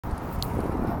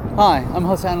Hi, I'm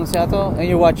Jose Anunciato, and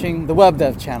you're watching the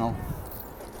WebDev channel.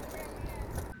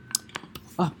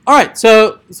 All right,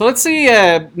 so let's see.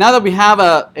 Now that we have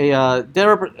a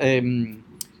data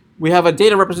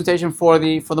representation for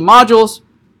the modules,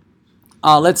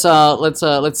 let's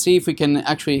see if we can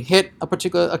actually hit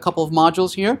a couple of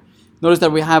modules here. Notice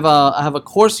that I have a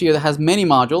course here that has many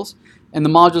modules, and the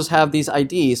modules have these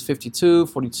IDs 52,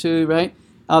 42, right?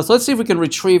 So let's see if we can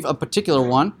retrieve a particular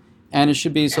one, and it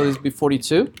should be this would be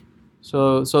 42.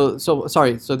 So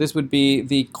sorry. So this would be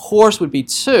the course would be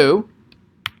 2,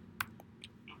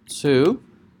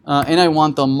 and I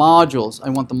want the modules.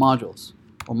 I want the modules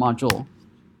or module.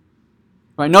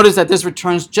 Right. Notice that this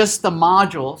returns just the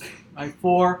modules, right,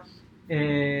 for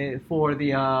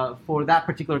that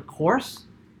particular course.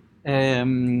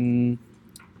 Right.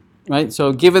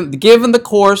 So given the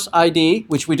course ID,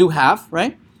 which we do have,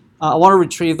 right, I want to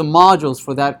retrieve the modules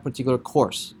for that particular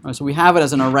course. Right? So we have it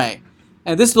as an array.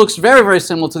 And this looks very, very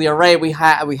similar to the array we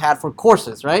had for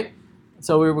courses, right?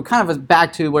 So we were kind of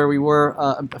back to where we were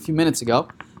a few minutes ago.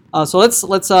 So let's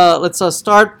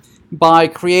start by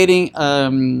creating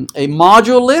a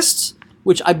module list,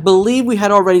 which I believe we had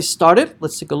already started.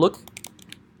 Let's take a look.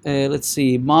 Let's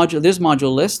see, this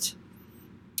module list,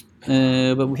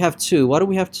 but we have 2. Why do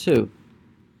we have 2?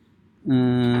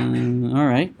 All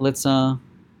right, let's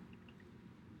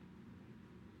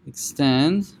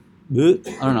extend. I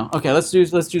don't know. Okay, let's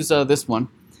use this one.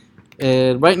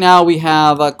 Right now we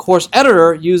have a course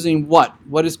editor using what?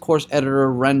 What is course editor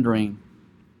rendering?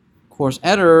 Course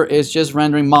editor is just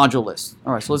rendering module list.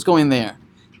 All right, so let's go in there.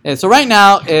 So right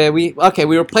now we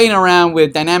were playing around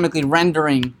with dynamically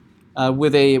rendering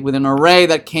with an array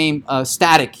that came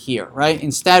static here, right?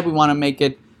 Instead, we want to make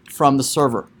it from the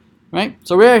server, right?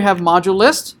 So we already have module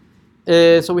list.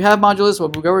 So we have module list. We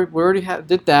already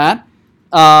did that.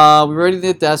 We already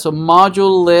did that. So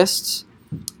module list,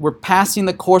 we're passing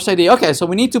the course ID. Okay, so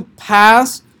we need to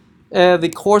pass the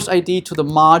course ID to the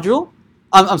module.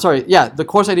 I'm sorry, yeah, the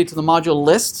course ID to the module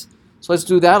list. So let's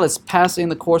do that. Let's pass in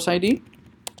the course ID.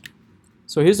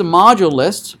 So here's the module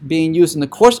list being used in the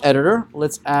course editor.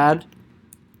 Let's add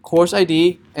course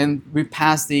ID, and we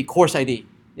pass the course ID.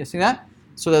 You see that?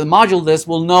 So that the module list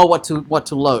will know what to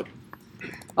load.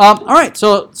 All right,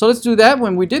 so let's do that.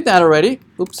 When we did that already,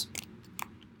 oops.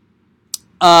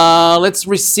 Let's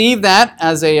receive that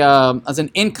as an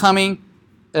incoming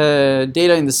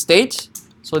data in the state.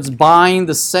 So let's bind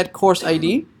the set course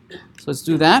ID. So let's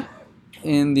do that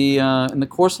in the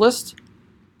course list.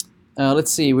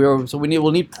 Let's see.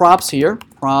 We'll need props here.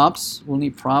 We'll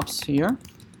need props here,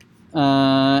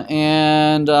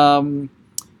 and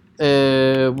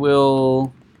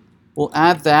we'll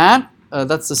add that.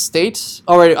 That's the state.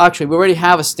 Actually, we already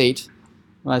have a state.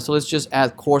 Right, so let's just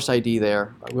add course ID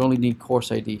there. We only need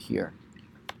course ID here.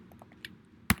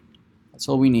 That's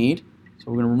all we need. So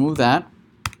we're going to remove that.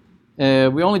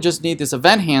 We only just need this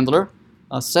event handler,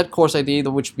 set course ID,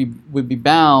 which would be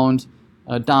bound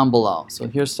down below. So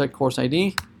here's set course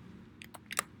ID.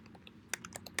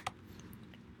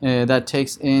 That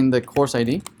takes in the course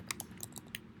ID.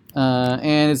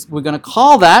 And we're going to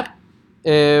call that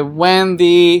when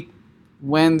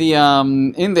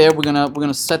in there we're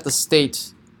gonna set the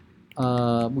state.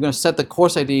 We're gonna set the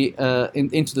course ID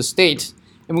into the state,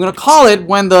 and we're gonna call it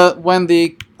when the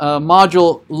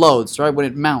module loads, right? When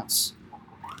it mounts.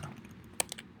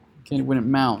 Okay, when it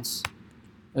mounts.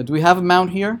 Do we have a mount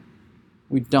here?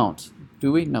 We don't.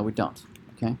 Do we? No, we don't.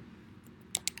 Okay.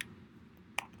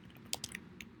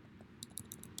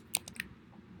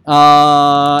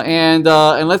 And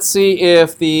let's see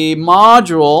if the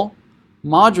module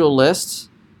list,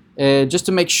 just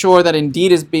to make sure that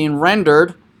indeed is being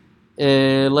rendered,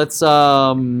 let's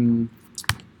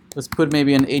put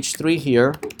maybe an H3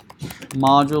 here,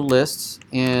 module lists,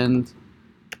 and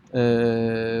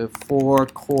for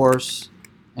course,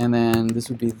 and then this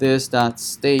would be this dot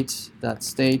state dot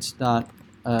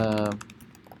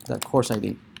course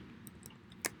ID.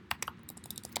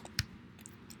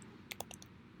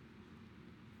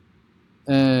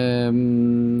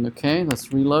 Okay,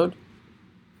 let's reload.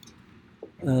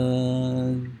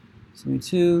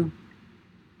 72.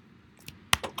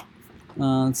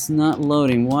 It's not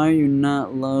loading. Why are you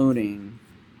not loading?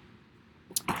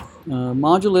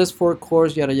 Module list for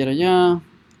course, yada yada yada.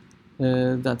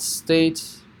 That's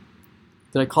state.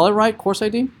 Did I call it right? Course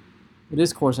ID? It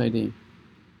is course ID.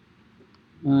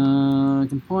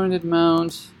 Component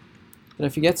mount. Did I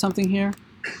forget something here?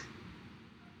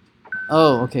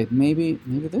 Oh, okay. Maybe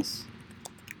this.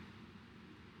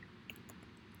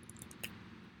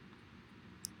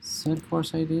 Set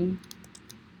course ID.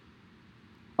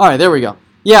 All right, there we go.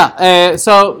 Yeah.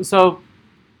 So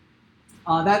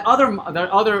That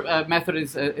other method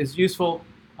is useful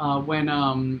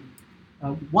when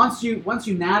once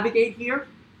you navigate here.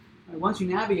 Once you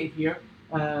navigate here,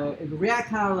 React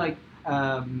kind of like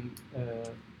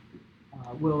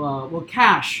will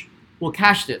cache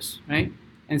this, right?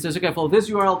 And it says, okay, for this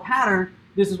URL pattern,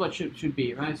 this is what should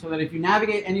be, right? So that if you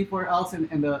navigate anywhere else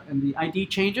and the ID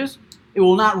changes, it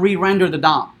will not re-render the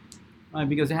DOM, right?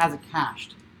 Because it has it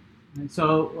cached. And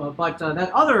so, but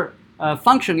that other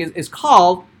function is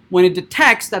called when it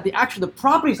detects that the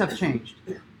properties have changed,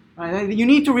 right? You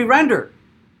need to re-render,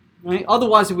 right?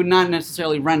 Otherwise, it would not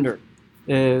necessarily render.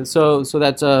 So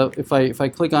that if I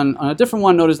click on a different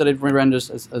one, notice that it re-renders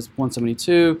as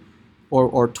 172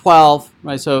 or 12,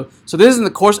 right? So this is in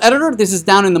the course editor. This is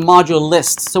down in the module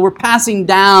list. So we're passing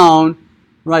down,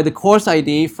 right, the course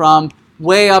ID from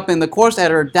way up in the course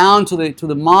editor down to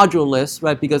the module list,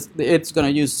 right? Because it's going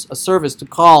to use a service to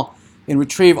call and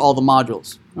retrieve all the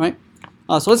modules, right?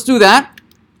 So let's do that.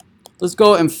 Let's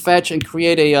go and fetch and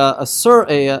create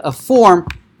a form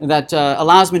that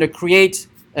allows me to create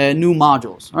new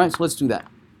modules. All right, so let's do that.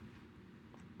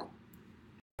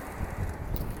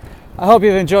 I hope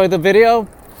you've enjoyed the video.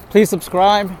 Please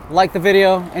subscribe, like the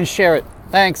video, and share it.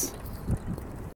 Thanks.